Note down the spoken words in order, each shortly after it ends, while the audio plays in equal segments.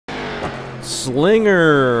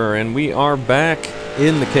Slinger, and we are back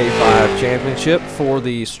in the K5 Championship for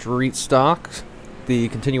the Street Stock, the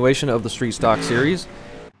continuation of the Street Stock series.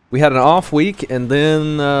 We had an off week, and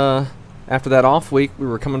then after that off week, we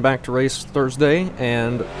were coming back to race Thursday,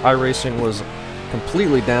 and iRacing was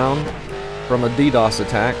completely down from a DDoS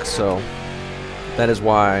attack, so that is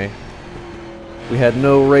why we had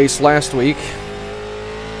no race last week.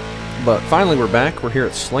 But finally we're back. We're here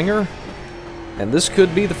at Slinger. And this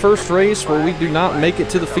could be the first race where we do not make it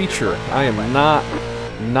to the feature. I am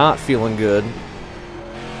not feeling good.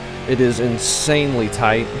 It is insanely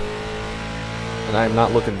tight. And I am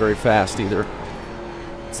not looking very fast either.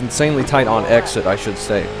 It's insanely tight on exit, I should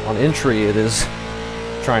say. On entry, it is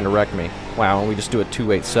trying to wreck me. Wow, and we just do a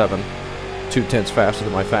 2.87. 0.2 faster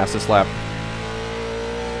than my fastest lap.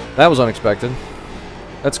 That was unexpected.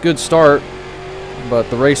 That's a good start, but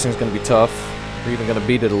the racing's going to be tough. We're even going to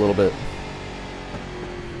beat it a little bit.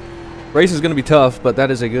 Race is going to be tough, but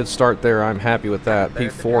that is a good start there. I'm happy with that.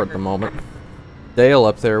 P4 at the moment. Dale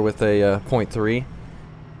up there with a 0.3.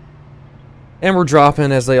 And we're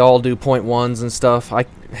dropping as they all do 0.1s and stuff. I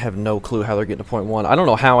have no clue how they're getting a 0.1. I don't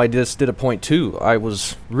know how I just did a 0.2. I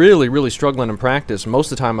was really struggling in practice.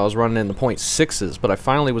 Most of the time I was running in the 0.6s, but I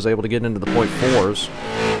finally was able to get into the 0.4s.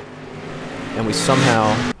 And we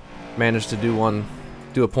somehow managed to do a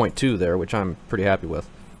 0.2 there, which I'm pretty happy with.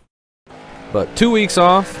 But 2 weeks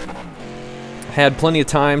off. Had plenty of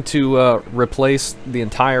time to replace the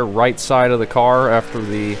entire right side of the car after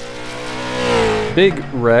the big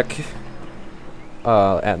wreck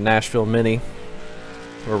at Nashville Mini,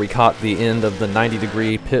 where we caught the end of the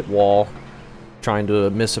 90-degree pit wall trying to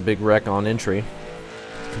miss a big wreck on entry.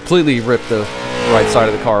 Completely ripped the right side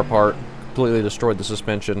of the car apart, completely destroyed the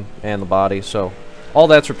suspension and the body, so all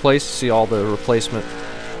that's replaced. See all the replacement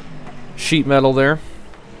sheet metal there,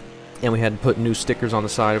 and we had to put new stickers on the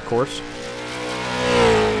side, of course.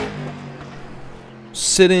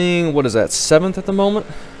 Sitting, what is that, 7th at the moment?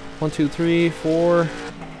 1, 2, 3, 4,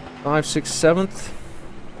 5, 6, 7th.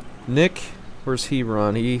 Nick, where's he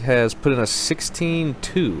run? He has put in a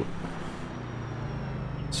 16.2.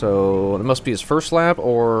 So it must be his first lap,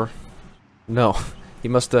 or no, he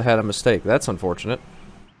must have had a mistake. That's unfortunate.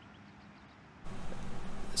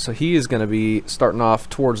 So he is going to be starting off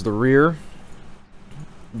towards the rear.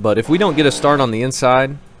 But if we don't get a start on the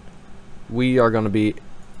inside, we are going to be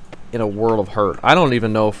in a world of hurt. I don't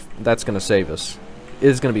even know if that's going to save us. It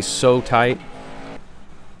is going to be so tight.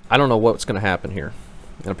 I don't know what's going to happen here.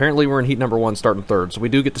 And apparently we're in heat number 1 starting 3rd, so we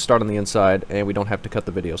do get to start on the inside, and we don't have to cut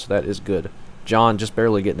the video, so that is good. John just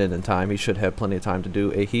barely getting in time. He should have plenty of time to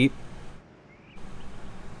do a heat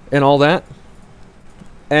and all that.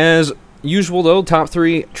 As usual, though, top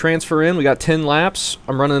 3 transfer in. We got 10 laps.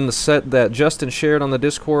 I'm running the set that Justin shared on the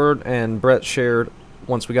Discord and Brett shared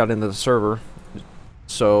once we got into the server.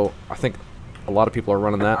 So I think a lot of people are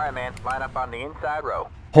running that. All right, man. Line up on the inside row.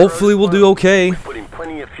 Hopefully we'll do okay. Put in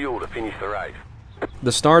plenty of fuel to finish the race.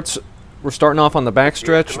 The starts, we're starting off on the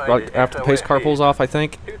backstretch right after the pace car pulls off, I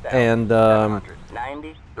think. And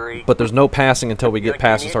but there's no passing until we get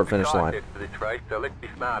past the start-finish line.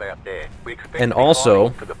 And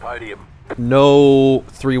also, no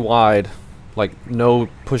 3 wide. Like, no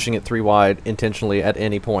pushing it 3 wide intentionally at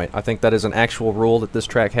any point. I think that is an actual rule that this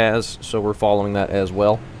track has, so we're following that as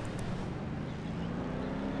well.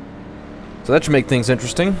 So that should make things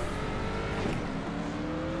interesting.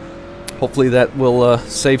 Hopefully that will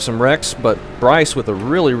save some wrecks, but Bryce with a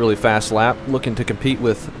really fast lap, looking to compete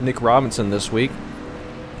with Nick Robinson this week.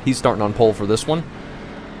 He's starting on pole for this one.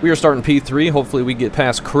 We are starting P3. Hopefully we get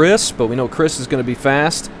past Chris, but we know Chris is going to be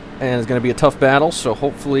fast, and it's going to be a tough battle, so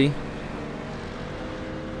hopefully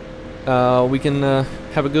we can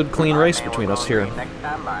have a good, clean race between us here.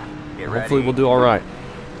 Hopefully we'll do all right.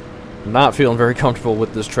 I'm not feeling very comfortable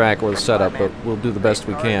with this track or the setup, but we'll do the best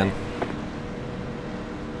we can.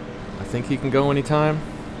 I think he can go anytime.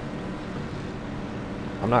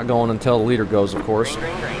 I'm not going until the leader goes, of course.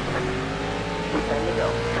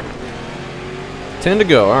 10 to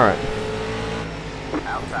go, all right.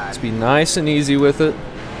 Let's be nice and easy with it.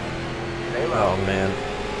 Oh, man.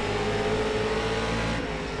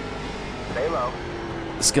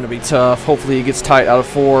 It's going to be tough. Hopefully he gets tight out of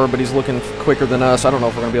 4, but he's looking quicker than us. I don't know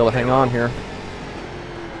if we're going to be able to hang on here.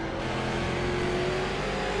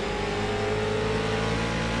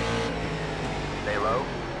 Stay low.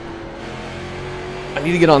 I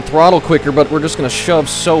need to get on throttle quicker, but we're just going to shove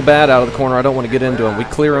so bad out of the corner. I don't want to get into him. We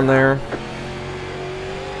clear him there.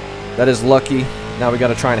 That is lucky. Now we got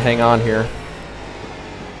to try and hang on here.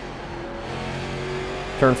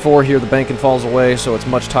 Turn 4 here, the banking falls away, so it's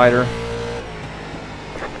much tighter.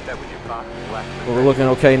 But we're looking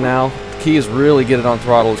okay now. key is really get it on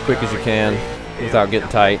throttle as quick as you can without getting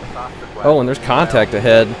tight. Oh, and there's contact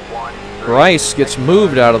ahead. Bryce gets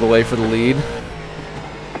moved out of the way for the lead.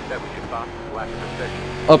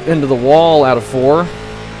 Up into the wall out of 4.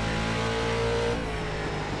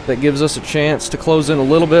 That gives us a chance to close in a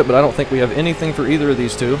little bit, but I don't think we have anything for either of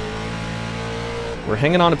these two. We're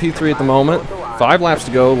hanging on to P3 at the moment. 5 laps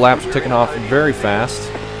to go. Laps are ticking off very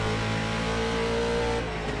fast.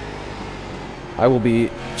 I will be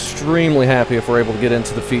extremely happy if we're able to get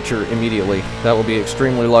into the feature immediately. That will be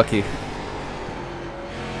extremely lucky.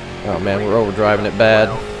 Oh man, we're overdriving it bad.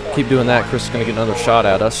 Keep doing that, Chris is going to get another shot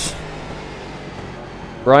at us.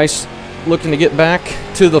 Bryce looking to get back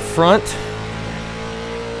to the front.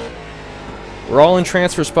 We're all in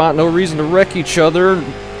transfer spot, no reason to wreck each other.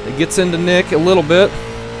 It gets into Nick a little bit,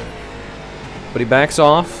 but he backs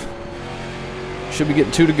off. Should be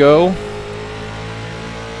getting 2 to go.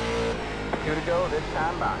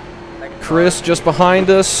 Chris just behind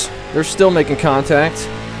us. They're still making contact.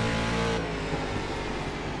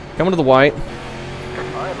 Coming to the white.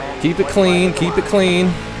 Keep it clean, keep it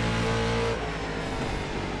clean.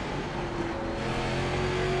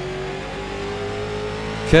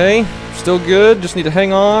 Okay, still good. Just need to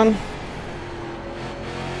hang on.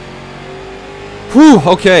 Whew,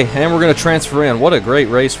 okay, and we're going to transfer in. What a great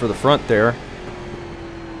race for the front there.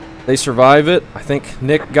 They survive it. I think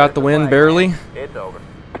Nick got the win barely. It's over.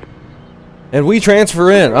 And we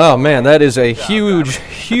transfer in. Oh man, that is a huge,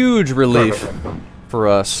 huge relief for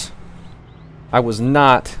us. I was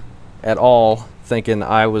not at all thinking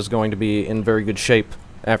I was going to be in very good shape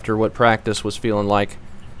after what practice was feeling like.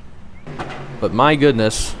 But my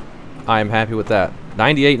goodness, I am happy with that.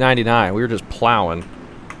 98.99, we were just plowing.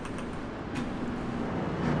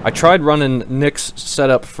 I tried running Nick's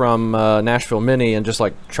setup from Nashville Mini and just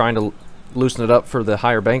like trying to loosen it up for the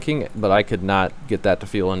higher banking, but I could not get that to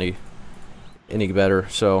feel any better.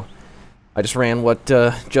 So I just ran what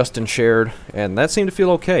Justin shared, and that seemed to feel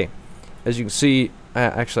okay. As you can see,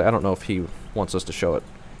 actually I don't know if he wants us to show it.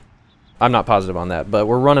 I'm not positive on that, but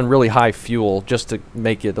we're running really high fuel just to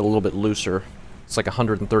make it a little bit looser. It's like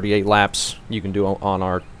 138 laps you can do on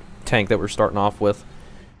our tank that we're starting off with.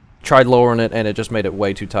 Tried lowering it and it just made it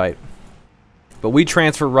way too tight. But we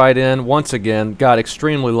transfer right in once again. Got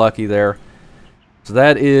extremely lucky there. So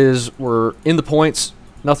that is, we're in the points.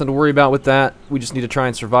 Nothing to worry about with that. We just need to try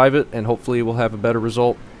and survive it, and hopefully we'll have a better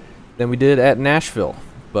result than we did at Nashville.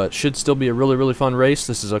 But should still be a really, really fun race.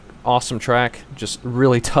 This is an awesome track. Just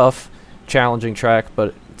really tough, challenging track,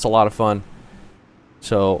 but it's a lot of fun.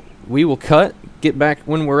 So we will get back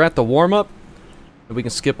when we're at the warm-up. We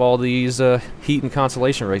can skip all these heat and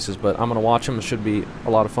consolation races, but I'm going to watch them. It should be a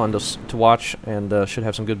lot of fun to watch, and should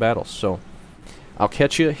have some good battles. So I'll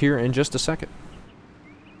catch you here in just a second.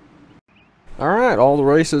 Alright, all the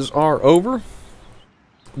races are over.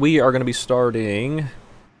 We are going to be starting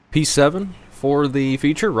P7 for the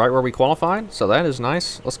feature, right where we qualified. So that is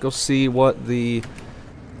nice. Let's go see what the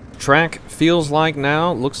track feels like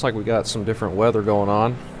now. Looks like we got some different weather going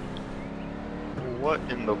on. What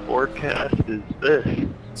in the forecast is this?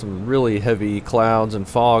 Some really heavy clouds and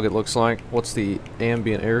fog, it looks like. What's the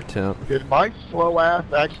ambient air temp? Did my slow ass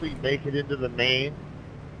actually make it into the main?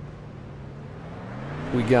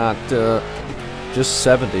 We got just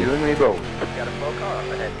 70,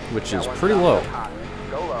 which is pretty low. I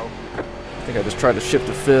think I just tried to shift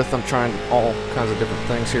to 5th. I'm trying all kinds of different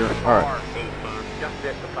things here. Alright.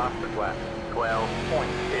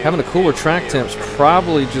 Having a cooler track temp's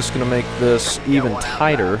probably just going to make this even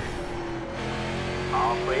tighter.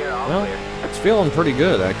 Well, it's feeling pretty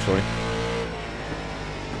good, actually.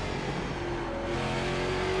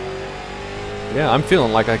 Yeah, I'm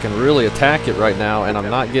feeling like I can really attack it right now, and I'm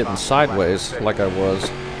not getting sideways like I was.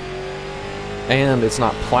 And it's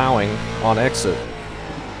not plowing on exit.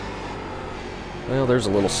 Well, there's a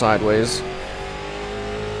little sideways.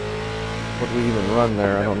 What do we even run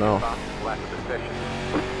there? I don't know.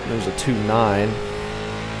 There's a 2.9.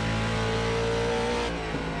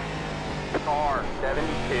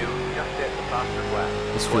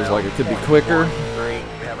 This feels like it could be quicker.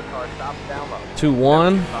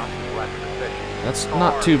 2.1. That's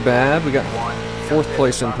not too bad. We got 4th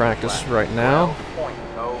place in practice right now. I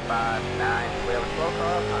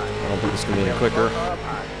don't think it's going to be any quicker.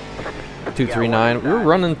 2.39. We were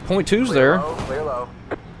running .2s there.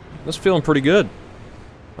 That's feeling pretty good.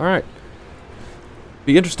 Alright.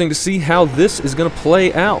 Be interesting to see how this is going to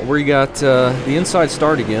play out. We got the inside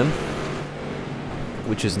start again,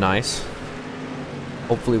 which is nice.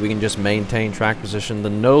 Hopefully we can just maintain track position. The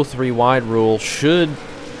no 3 wide rule should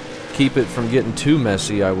keep it from getting too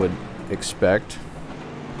messy, I would expect.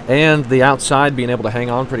 And the outside being able to hang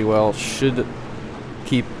on pretty well should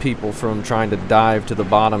keep people from trying to dive to the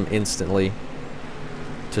bottom instantly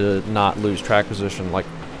to not lose track position like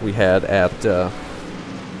we had at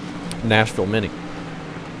Nashville Mini.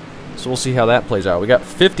 So we'll see how that plays out. We got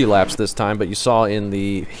 50 laps this time, but you saw in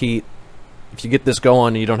the heat, if you get this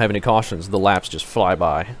going and you don't have any cautions, the laps just fly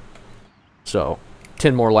by. So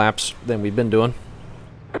 10 more laps than we've been doing,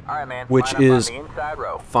 All right, man. which Line up on is the inside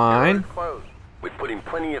row. fine. Your road is closed. We put in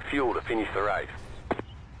plenty of fuel to finish the race.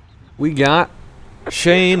 We got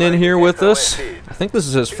Shane in here with us. I think this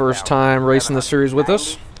is his first time racing the series with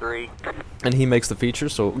us, 3. and he makes the feature,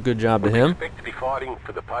 so good job to him. Expect to be fighting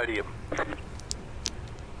for the podium.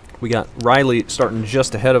 We got Riley starting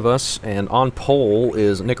just ahead of us, and on pole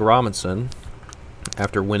is Nick Robinson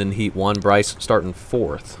after winning Heat 1. Bryce starting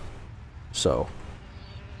 4th. So,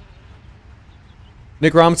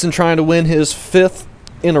 Nick Robinson trying to win his 5th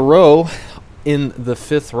in a row in the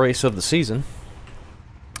 5th race of the season.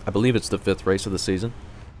 I believe it's the 5th race of the season.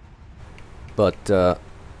 But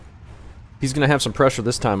he's going to have some pressure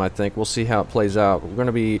this time, I think. We'll see how it plays out. We're going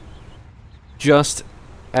to be just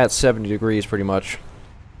at 70 degrees pretty much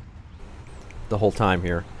the whole time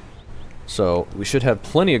here. So we should have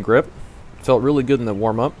plenty of grip. Felt really good in the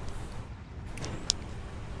warm-up.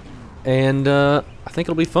 And I think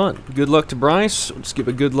it'll be fun. Good luck to Bryce. Just give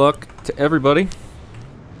a good luck to everybody.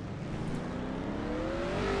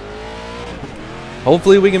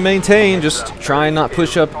 Hopefully we can maintain, just try and not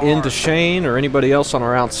push up into Shane or anybody else on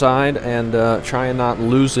our outside, and try and not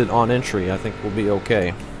lose it on entry. I think we'll be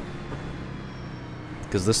okay.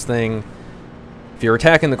 Because this thing, if you're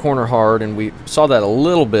attacking the corner hard, and we saw that a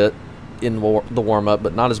little bit in the warm-up,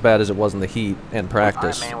 but not as bad as it was in the heat and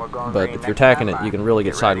practice. But if you're attacking it, you can really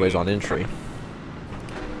get sideways on entry.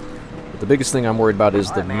 But the biggest thing I'm worried about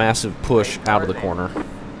is the massive push out of the corner.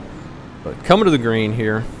 But coming to the green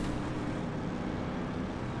here.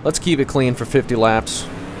 Let's keep it clean for 50 laps.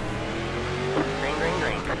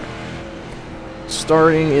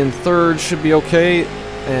 Starting in 3rd should be okay,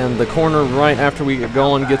 and the corner right after we get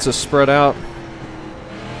going gets us spread out.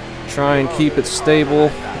 Try and keep it stable.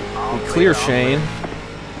 We clear Shane.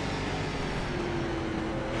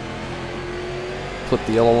 Clip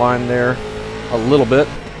the yellow line there a little bit.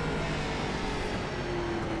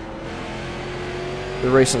 They're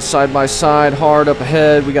racing side by side, hard up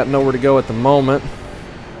ahead. We got nowhere to go at the moment.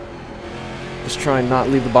 Just try and not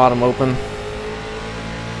leave the bottom open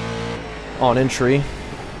on entry.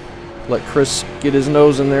 Let Chris get his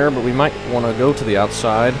nose in there, but we might want to go to the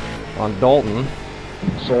outside on Dalton.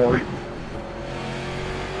 Sorry.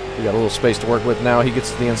 We got a little space to work with now. He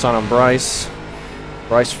gets to the inside on Bryce.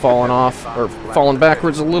 Bryce falling off, or falling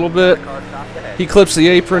backwards a little bit. He clips the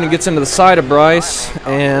apron and gets into the side of Bryce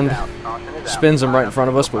and spins him right in front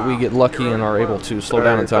of us, but we get lucky and are able to slow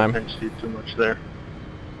down in time. Too much there.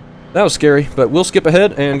 That was scary, but we'll skip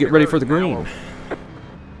ahead and get ready for the green.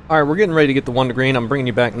 Alright, we're getting ready to get the 1 to green. I'm bringing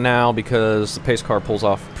you back now because the pace car pulls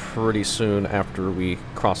off pretty soon after we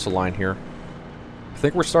cross the line here. I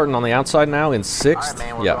think we're starting on the outside now in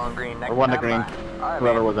 6th. Yeah. Or 1 to green.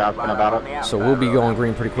 Whoever was asking about it. So we'll be going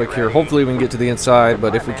green pretty quick here. Hopefully we can get to the inside,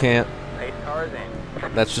 but if we can't,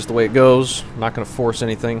 that's just the way it goes. I'm not going to force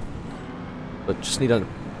anything, but just need to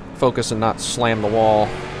focus and not slam the wall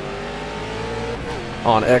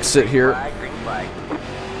on exit here.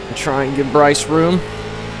 And try and give Bryce room.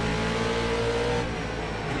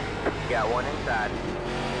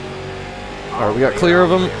 Alright, we got clear of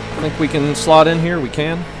them. I think we can slot in here. We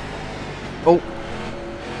can. Oh.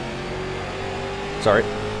 Sorry.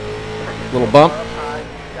 Little bump.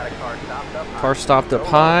 Car stopped up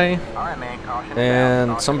high.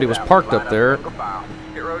 And somebody was parked up there.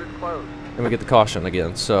 And we get the caution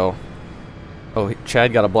again. So, oh,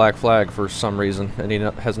 Chad got a black flag for some reason, and he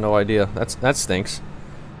has no idea. That stinks.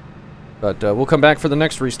 But we'll come back for the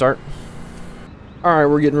next restart. Alright,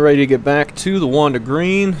 we're getting ready to get back to the 1 to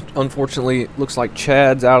green. Unfortunately, looks like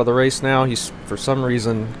Chad's out of the race now. He's, for some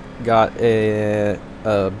reason, got a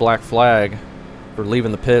black flag for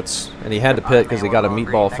leaving the pits, and he had to pit because he got a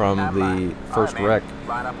meatball from the first wreck.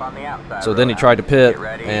 So then he tried to pit,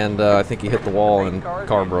 and I think he hit the wall and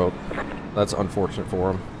car broke. That's unfortunate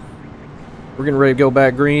for him. We're getting ready to go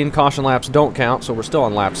back green. Caution laps don't count, so we're still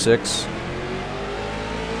on lap 6.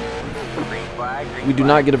 We do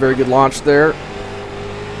not get a very good launch there.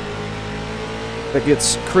 That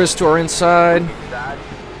gets Chris to our inside.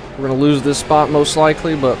 We're going to lose this spot most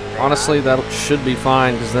likely, but honestly that should be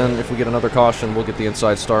fine, because then if we get another caution, we'll get the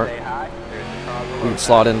inside start. We can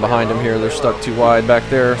slot in behind him here. They're stuck too wide back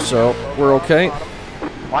there, so we're okay.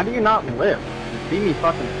 Why do you not lift? You see me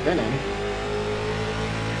fucking spinning.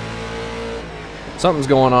 Something's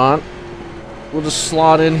going on. We'll just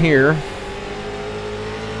slot in here.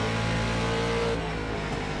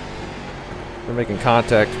 They're making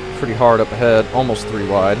contact pretty hard up ahead, almost 3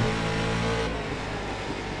 wide.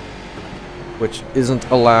 Which isn't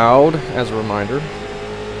allowed, as a reminder.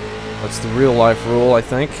 That's the real life rule, I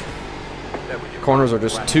think. Corners are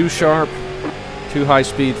just too sharp, too high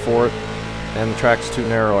speed for it, and the track's too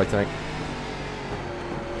narrow, I think.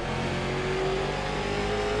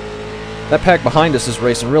 That pack behind us is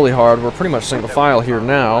racing really hard. We're pretty much single file here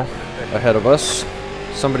now, ahead of us.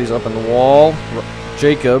 Somebody's up in the wall.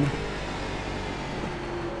 Jacob.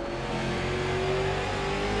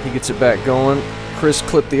 He gets it back going. Chris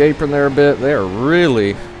clipped the apron there a bit. They are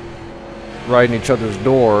really riding each other's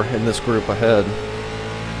door in this group ahead.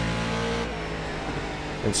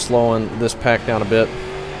 And slowing this pack down a bit.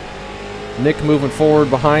 Nick moving forward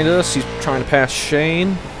behind us. He's trying to pass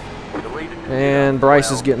Shane. And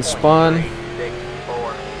Bryce is getting spun.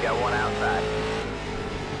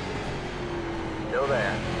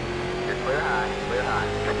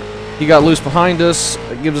 He got loose behind us.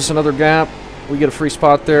 It gives us another gap. We get a free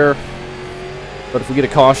spot there. But if we get a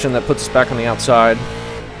caution, that puts us back on the outside.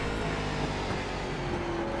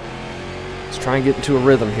 Let's try and get into a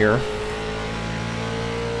rhythm here.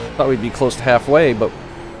 Thought we'd be close to halfway, but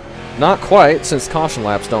not quite, since caution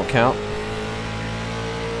laps don't count.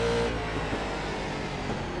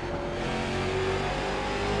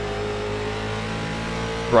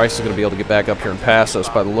 Bryce is going to be able to get back up here and pass us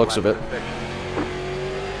by the looks of it.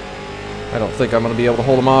 I don't think I'm going to be able to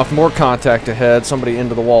hold him off. More contact ahead. Somebody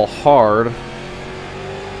into the wall hard.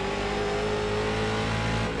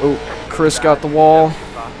 Oh, Chris got the wall.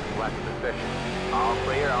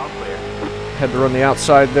 Had to run the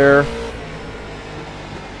outside there.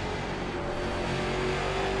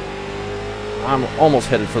 I'm almost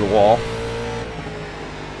headed for the wall.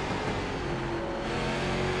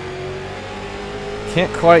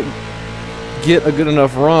 Can't quite get a good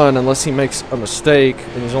enough run unless he makes a mistake,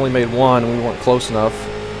 and he's only made one, and we weren't close enough.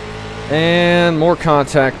 And more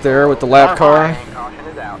contact there with the lap car.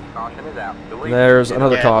 There's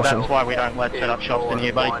another caution. That's why we don't let set up shops in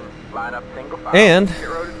here, buddy. And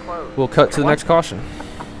we'll cut to the next caution.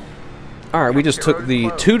 Alright, we just took the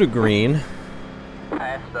 2 to green.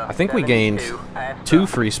 I think we gained 2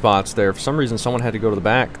 free spots there. For some reason, someone had to go to the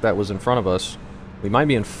back that was in front of us. We might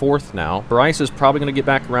be in 4th now. Bryce is probably going to get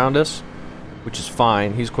back around us, which is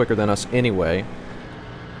fine. He's quicker than us anyway.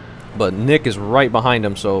 But Nick is right behind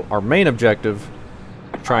him, so our main objective,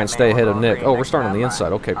 try and stay ahead of Nick. Oh, we're starting on the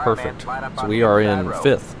inside. Okay, perfect. So we are in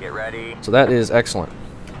 5th. So that is excellent.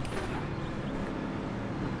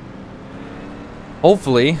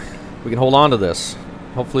 Hopefully, we can hold on to this.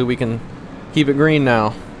 Hopefully we can keep it green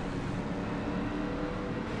now.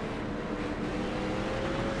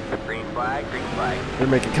 They're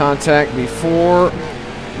making contact before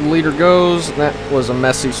the leader goes. That was a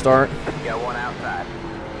messy start.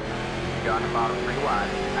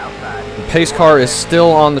 The pace car is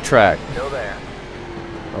still on the track.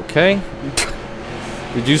 Okay.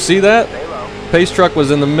 Did you see that? Pace truck was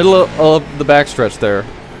in the middle of the backstretch there.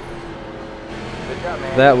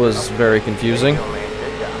 That was very confusing.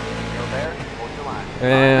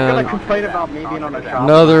 And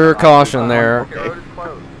another caution there.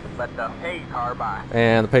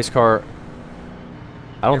 And the pace car,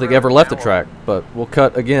 I don't think ever left the track, but we'll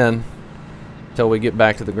cut again until we get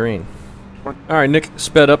back to the green. Alright, Nick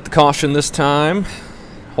sped up the caution this time.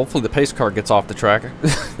 Hopefully the pace car gets off the track.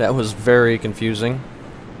 That was very confusing.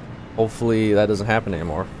 Hopefully that doesn't happen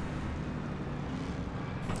anymore.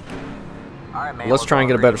 Let's try and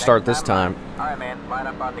get a better start this time. Alright, man, line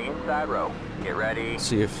up on the inside row. Get ready. Let's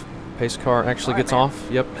see if pace car actually gets off.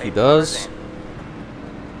 Yep, he does.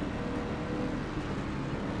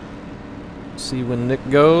 See when Nick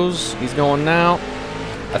goes. He's going now.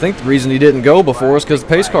 I think the reason he didn't go before is because the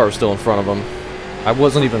pace car was still in front of him. I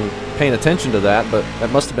wasn't even paying attention to that, but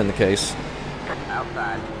that must have been the case.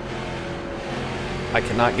 I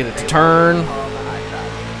cannot get it to turn.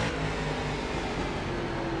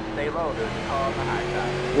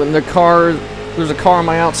 When there's a car on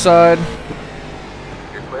my outside.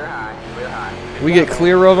 We get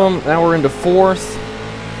clear of them. Now we're into 4th.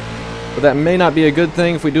 But that may not be a good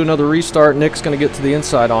thing. If we do another restart, Nick's going to get to the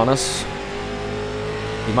inside on us.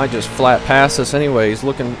 He might just flat pass us anyway. He's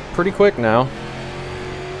looking pretty quick now.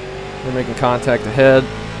 They're making contact ahead.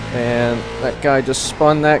 And that guy just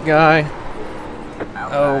spun that guy.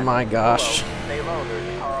 Oh my gosh.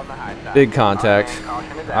 Big contact.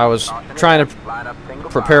 I was trying to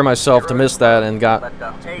prepare myself to miss that and got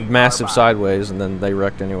massive sideways, and then they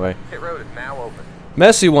wrecked anyway.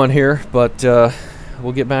 Messy one here, but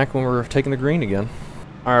we'll get back when we're taking the green again.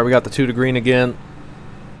 Alright, we got the 2 to green again.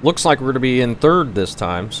 Looks like we're going to be in 3rd this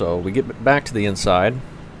time, so we get back to the inside.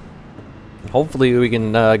 Hopefully we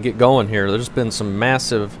can get going here. There's been some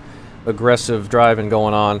massive aggressive driving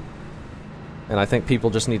going on, and I think people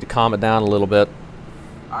just need to calm it down a little bit.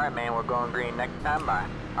 Alright, man, we're going green next time by.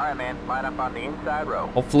 Alright, man, line up on the inside row.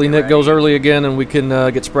 Hopefully Nick goes early again and we can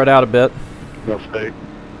get spread out a bit. No fake.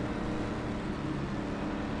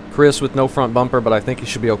 Chris with no front bumper, but I think he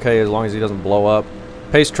should be okay as long as he doesn't blow up.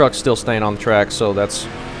 Pace truck's still staying on the track, so that's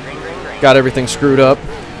got everything screwed up.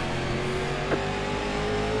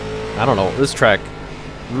 I don't know, this track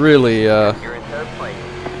really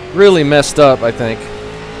really messed up, I think.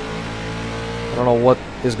 I don't know what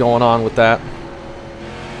is going on with that.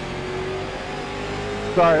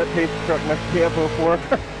 Sorry, that pace truck messed me up before.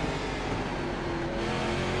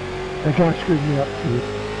 That kind of screwed me up too.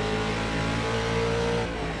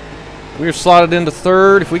 We're slotted into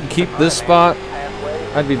 3rd. If we can keep this spot,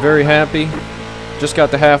 I'd be very happy. Just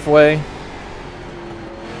got to halfway.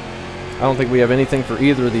 I don't think we have anything for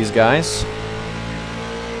either of these guys.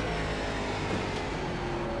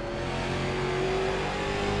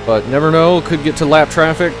 But never know, could get to lap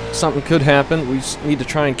traffic. Something could happen. We just need to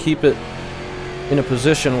try and keep it in a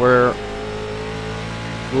position where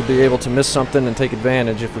we'll be able to miss something and take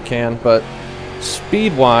advantage if we can. But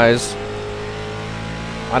speed-wise,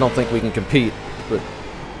 I don't think we can compete. But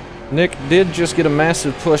Nick did just get a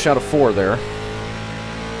massive push out of 4 there.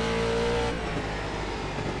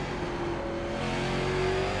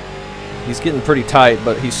 He's getting pretty tight,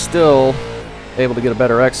 but he's still able to get a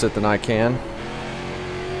better exit than I can.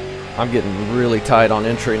 I'm getting really tight on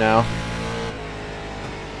entry now.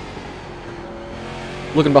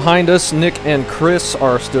 Looking behind us, Nick and Chris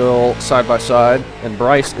are still side by side, and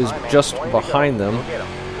Bryce is just behind them.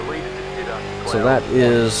 So that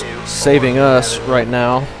is saving us right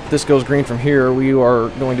now. If this goes green from here, we are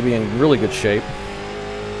going to be in really good shape.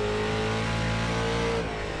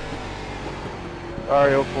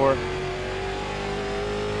 Sorry, 04.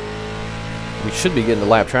 We should be getting to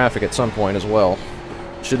lap traffic at some point as well.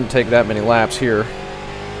 Shouldn't take that many laps here.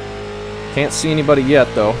 Can't see anybody yet,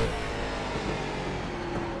 though.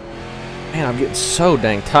 Man, I'm getting so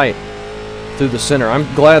dang tight through the center. I'm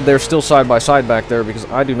glad they're still side by side back there, because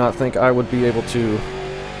I do not think I would be able to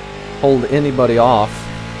hold anybody off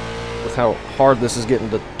with how hard this is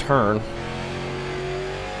getting to turn.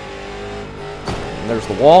 And there's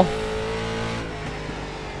the wall.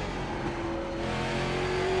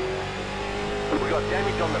 We got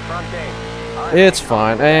damage on the front end. It's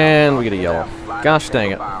fine, and we get a yellow. Gosh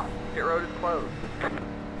dang it. Pit road is closed.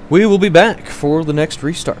 We will be back for the next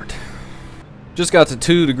restart. Just got to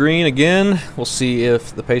 2 to green again. We'll see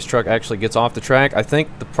if the pace truck actually gets off the track. I think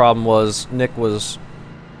the problem was Nick was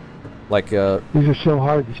like These are so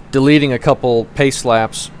hard. deleting a couple pace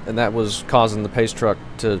laps, and that was causing the pace truck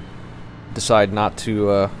to decide not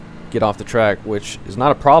to get off the track, which is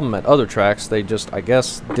not a problem at other tracks. They just, I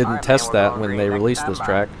guess, didn't test that when they released this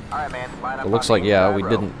track. It looks like, yeah, we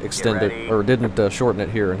didn't extend it, or didn't shorten it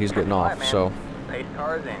here, and he's getting off, so.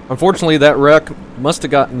 Unfortunately, that wreck must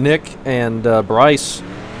have got Nick and Bryce.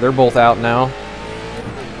 They're both out now.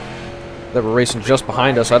 That were racing just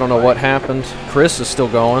behind us. I don't know what happened. Chris is still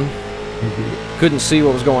going. Couldn't see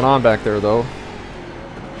what was going on back there, though.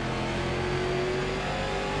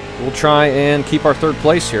 We'll try and keep our 3rd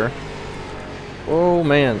place here. Oh,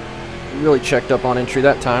 man. Really checked up on entry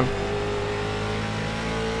that time.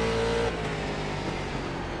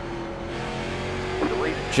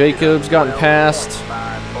 Jacob's gotten past.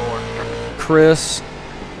 Chris,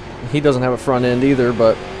 he doesn't have a front end either,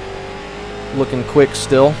 but looking quick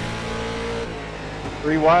still.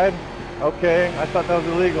 3 wide? Okay, I thought that was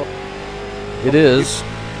illegal. It is.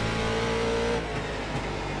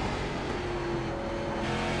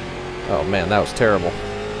 Oh man, that was terrible.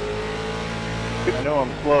 I know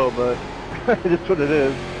I'm slow, but it's what it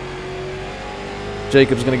is.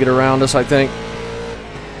 Jacob's gonna get around us, I think.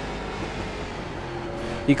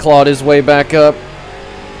 He clawed his way back up.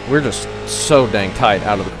 We're just so dang tight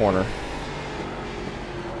out of the corner.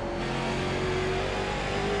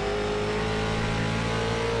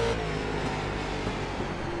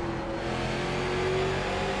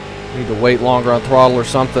 Need to wait longer on throttle or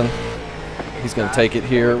something. He's going to take it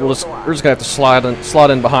here. We're just going to have to slot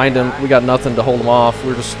in behind him. We got nothing to hold him off.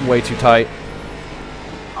 We're just way too tight.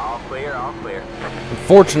 All clear, all clear.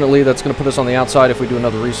 Unfortunately, that's going to put us on the outside if we do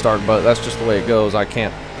another restart, but that's just the way it goes. I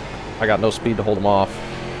got no speed to hold him off.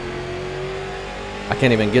 I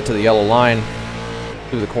can't even get to the yellow line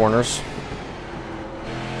through the corners.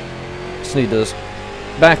 Just need to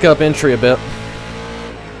back up entry a bit.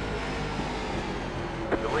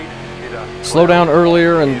 slow down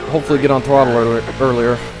earlier and hopefully get on throttle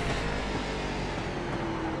earlier.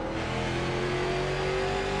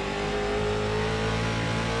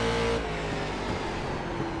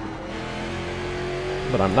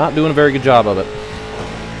 But I'm not doing a very good job of it.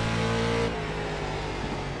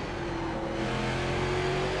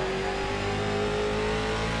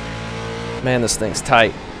 Man, this thing's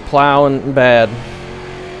tight. Plowing bad.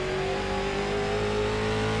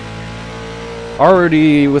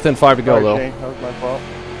 Already within 5 to go, Sorry, though. Shane, that was my fault.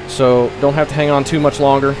 So, don't have to hang on too much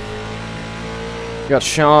longer. Got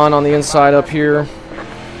Sean on the inside up here.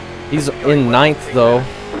 He's in 9th, though.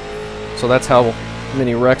 So that's how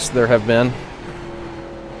many wrecks there have been.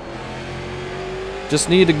 Just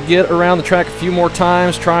need to get around the track a few more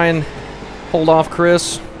times, try and hold off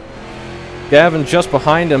Chris. Gavin just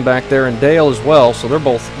behind him back there, and Dale as well, so they're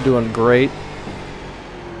both doing great.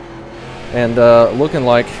 And looking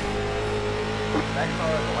like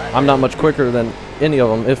I'm not much quicker than any of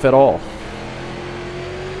them, if at all.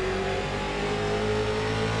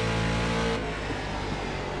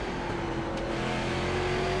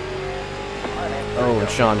 Oh, and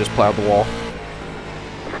Sean just plowed the wall.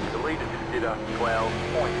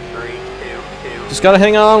 Just gotta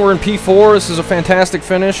hang on, we're in P4, this is a fantastic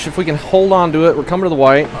finish. If we can hold on to it, we're coming to the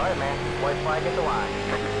white. Alright, man. White flag at the line.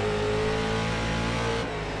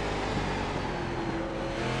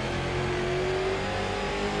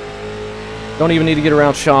 Don't even need to get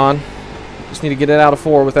around Sean. Just need to get it out of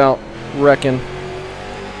 4 without wrecking.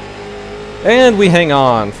 And we hang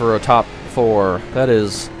on for a top 4. That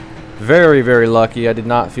is very, very lucky. I did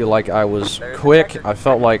not feel like I was quick. I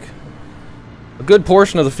felt like a good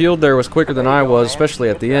portion of the field there was quicker than I was, especially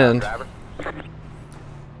at the end.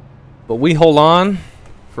 But we hold on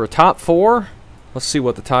for a top 4. Let's see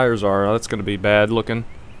what the tires are. Oh, that's going to be bad looking.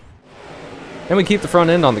 And we keep the front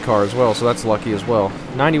end on the car as well, so that's lucky as well.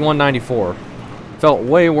 91-94. Felt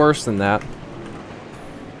way worse than that.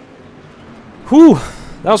 Whew!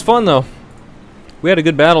 That was fun, though. We had a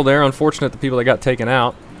good battle there. Unfortunate the people that got taken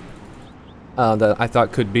out that I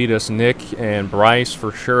thought could beat us. Nick and Bryce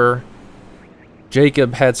for sure.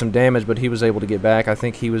 Jacob had some damage, but he was able to get back. I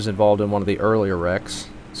think he was involved in one of the earlier wrecks.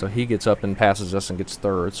 So he gets up and passes us and gets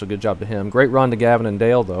 3rd. So good job to him. Great run to Gavin and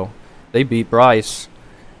Dale, though. They beat Bryce.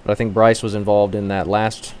 But I think Bryce was involved in that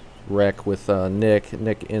last wreck with Nick.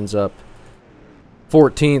 Nick ends up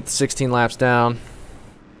 14th, 16 laps down.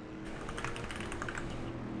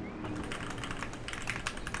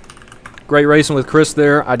 Great racing with Chris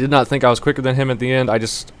there. I did not think I was quicker than him at the end. I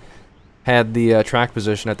just had the track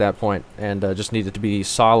position at that point and just needed to be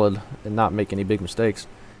solid and not make any big mistakes.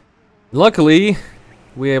 Luckily,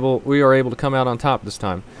 we are able to come out on top this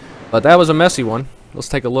time. But that was a messy one. Let's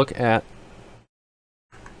take a look at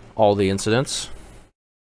all the incidents.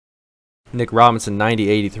 Nick Robinson,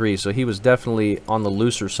 90-83, so he was definitely on the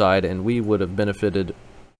looser side, and we would have benefited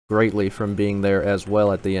greatly from being there as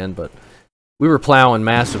well at the end, but we were plowing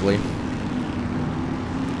massively.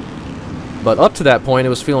 But up to that point, it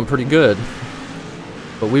was feeling pretty good.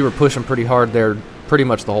 But we were pushing pretty hard there pretty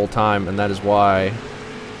much the whole time, and that is why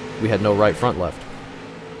we had no right front left.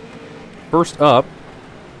 First up,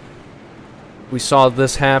 we saw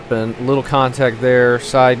this happen. Little contact there,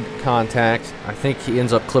 side contact. I think he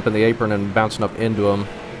ends up clipping the apron and bouncing up into him.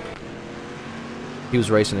 He was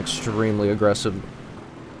racing extremely aggressive.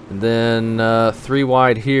 And then 3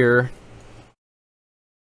 wide here.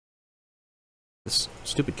 This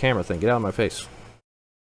stupid camera thing, get out of my face.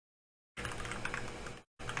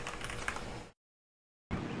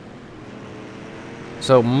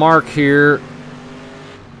 So Mark here,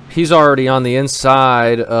 he's already on the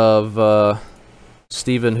inside of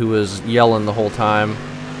Steven, who was yelling the whole time.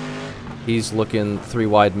 He's looking 3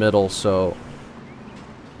 wide middle, so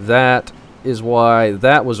that is why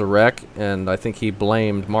that was a wreck, and I think he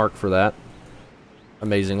blamed Mark for that,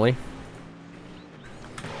 amazingly.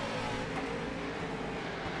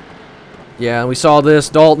 Yeah, and we saw this.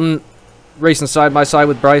 Dalton racing side by side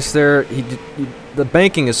with Bryce there. The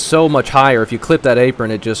banking is so much higher. If you clip that apron,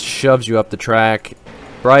 it just shoves you up the track.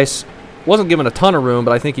 Bryce wasn't given a ton of room,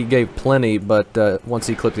 but I think he gave plenty. But once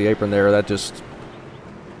he clipped the apron there, that just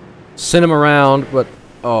sent him around. But,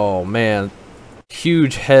 oh, man.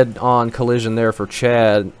 Huge head-on collision there for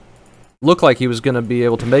Chad. Looked like he was going to be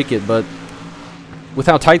able to make it, but with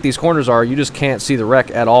how tight these corners are, you just can't see the wreck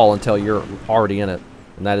at all until you're already in it.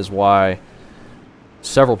 And that is why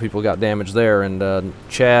several people got damaged there, and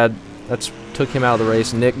Chad, that's took him out of the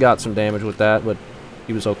race. Nick got some damage with that, but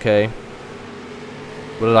he was okay.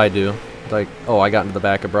 What did I do? Like, oh, I got into the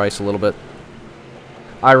back of Bryce a little bit.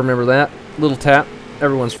 I remember that. Little tap.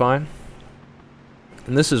 Everyone's fine.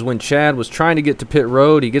 And this is when Chad was trying to get to pit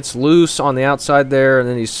road. He gets loose on the outside there, and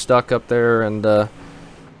then he's stuck up there, and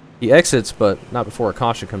he exits, but not before a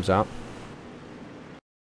caution comes out.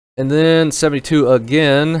 And then 72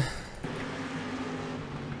 again.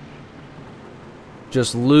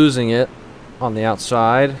 Just losing it on the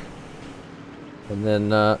outside. And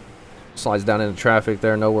then slides down into traffic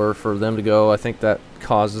there, nowhere for them to go. I think that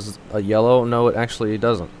causes a yellow. No, it actually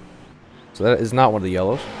doesn't. So that is not one of the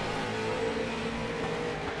yellows.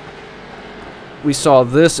 We saw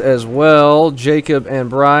this as well, Jacob and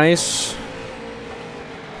Bryce.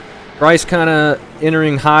 Bryce kind of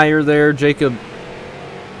entering higher there, Jacob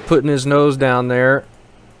putting his nose down there.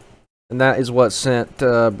 And that is what sent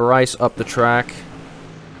Bryce up the track.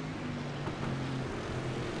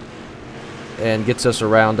 And gets us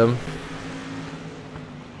around him.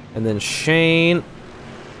 And then Shane,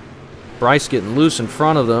 Bryce getting loose in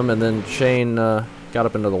front of them, and then Shane got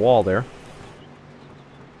up into the wall there.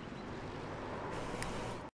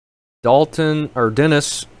 Dalton, or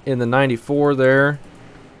Dennis in the 94 there,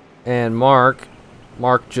 and Mark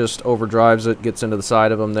just overdrives it, gets into the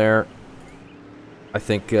side of him there. I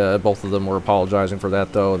think both of them were apologizing for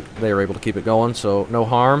that, though. They were able to keep it going, so no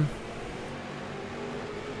harm.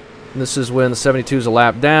 And this is when the 72's a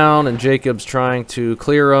lap down, and Jacob's trying to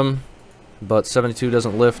clear him, but 72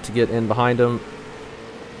 doesn't lift to get in behind him.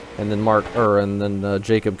 And then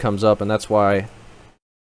Jacob comes up, and that's why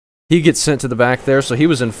he gets sent to the back there. So he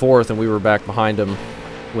was in 4th, and we were back behind him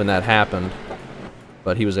when that happened.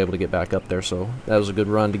 But he was able to get back up there, so that was a good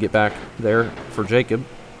run to get back there for Jacob.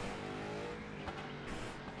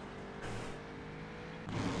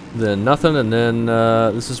 Then nothing, and then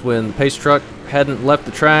this is when the pace truck hadn't left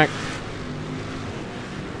the track.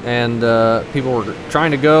 And people were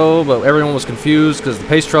trying to go, but everyone was confused because the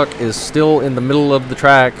pace truck is still in the middle of the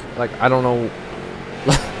track. Like, I don't know.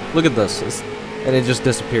 Look at this. And it just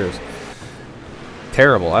disappears.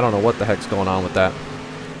 Terrible. I don't know what the heck's going on with that.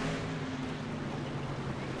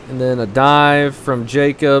 And then a dive from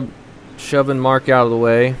Jacob, shoving Mark out of the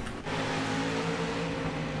way.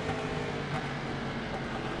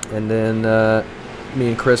 And then me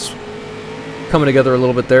and Chris coming together a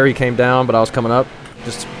little bit there. He came down, but I was coming up.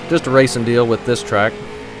 Just a racing deal with this track.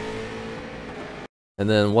 And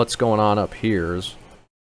then what's going on up here is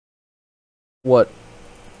what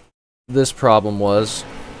this problem was.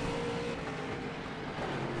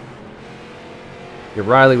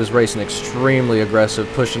 Riley was racing extremely aggressive,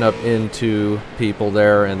 pushing up into people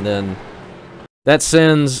there, and then that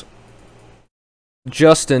sends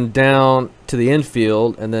Justin down to the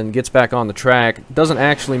infield and then gets back on the track. Doesn't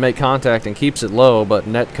actually make contact and keeps it low, but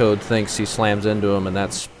netcode thinks he slams into him, and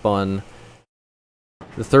that spun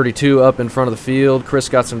the 32 up in front of the field. Chris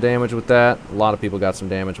got some damage with that. A lot of people got some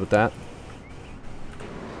damage with that.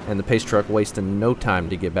 And the pace truck wasting no time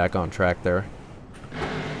to get back on track there.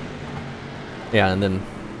 Yeah, and then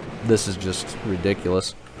this is just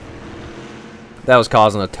ridiculous. That was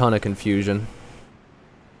causing a ton of confusion.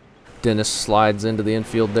 Dennis slides into the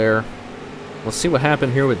infield there. Let's see what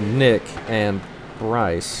happened here with Nick and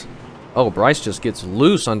Bryce. Oh, Bryce just gets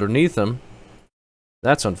loose underneath him.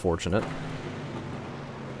 That's unfortunate.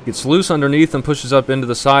 Gets loose underneath him, pushes up into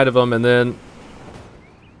the side of him, and then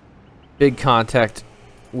big contact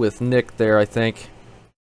with Nick there, I think.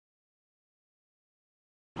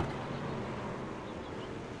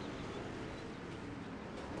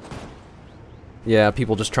 Yeah,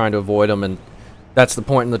 people just trying to avoid him, and that's the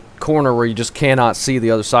point in the corner where you just cannot see the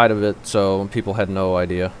other side of it, so people had no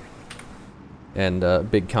idea. And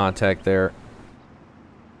big contact there.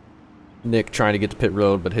 Nick trying to get to pit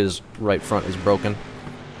road, but his right front is broken.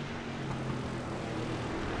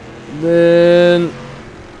 Then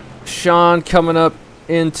Sean coming up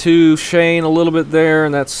into Shane a little bit there,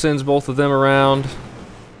 and that sends both of them around,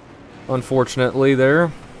 unfortunately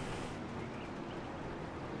there.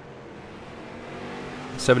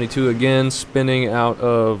 72 again, spinning out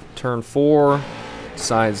of turn 4,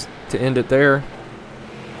 decides to end it there.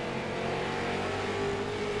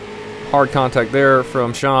 Hard contact there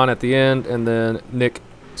from Sean at the end, and then Nick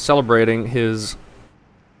celebrating his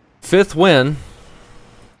 5th win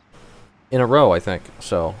in a row, I think.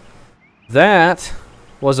 So that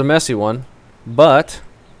was a messy one, but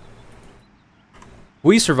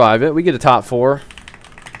we survive it. We get a top 4.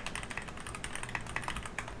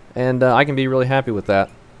 And I can be really happy with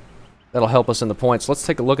that. That'll help us in the points. Let's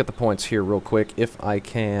take a look at the points here real quick, if I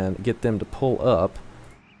can get them to pull up.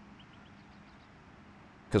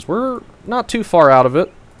 Because we're not too far out of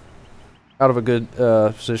it. Out of a good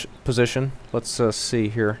position. Let's see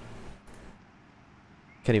here.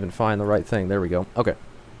 Can't even find the right thing. There we go. Okay.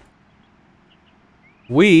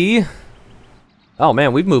 We Oh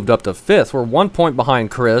man, we've moved up to 5th. We're 1 point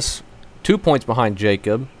behind Chris, 2 points behind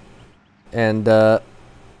Jacob, and a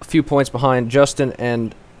few points behind Justin,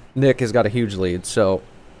 and Nick has got a huge lead. So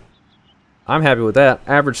I'm happy with that.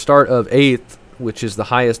 Average start of 8th, which is the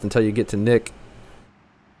highest until you get to Nick.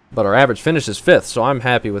 But our average finish is 5th, so I'm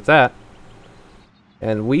happy with that.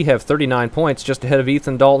 And we have 39 points, just ahead of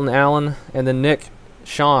Ethan, Dalton, Allen, and then Nick,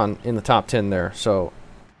 Sean in the top 10 there. So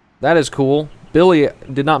that is cool. Billy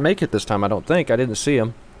did not make it this time, I don't think. I didn't see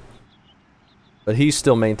him. But he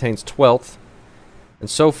still maintains 12th. And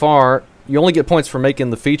so far, you only get points for making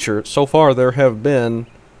the feature. So far, there have been,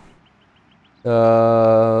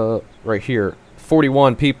 right here,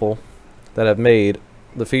 41 people that have made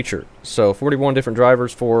the feature. So 41 different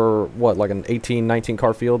drivers for, what, like an 18, 19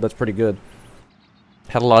 car field? That's pretty good.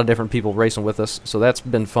 Had a lot of different people racing with us, so that's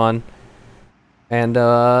been fun. And,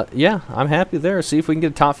 yeah, I'm happy there. See if we can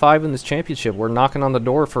get a top 5 in this championship. We're knocking on the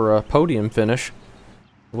door for a podium finish.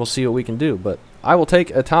 We'll see what we can do. But I will take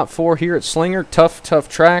a top 4 here at Slinger. Tough, tough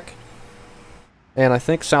track. And I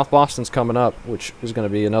think South Boston's coming up, which is going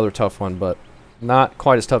to be another tough one, but not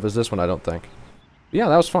quite as tough as this one, I don't think. Yeah,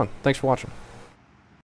 that was fun. Thanks for watching.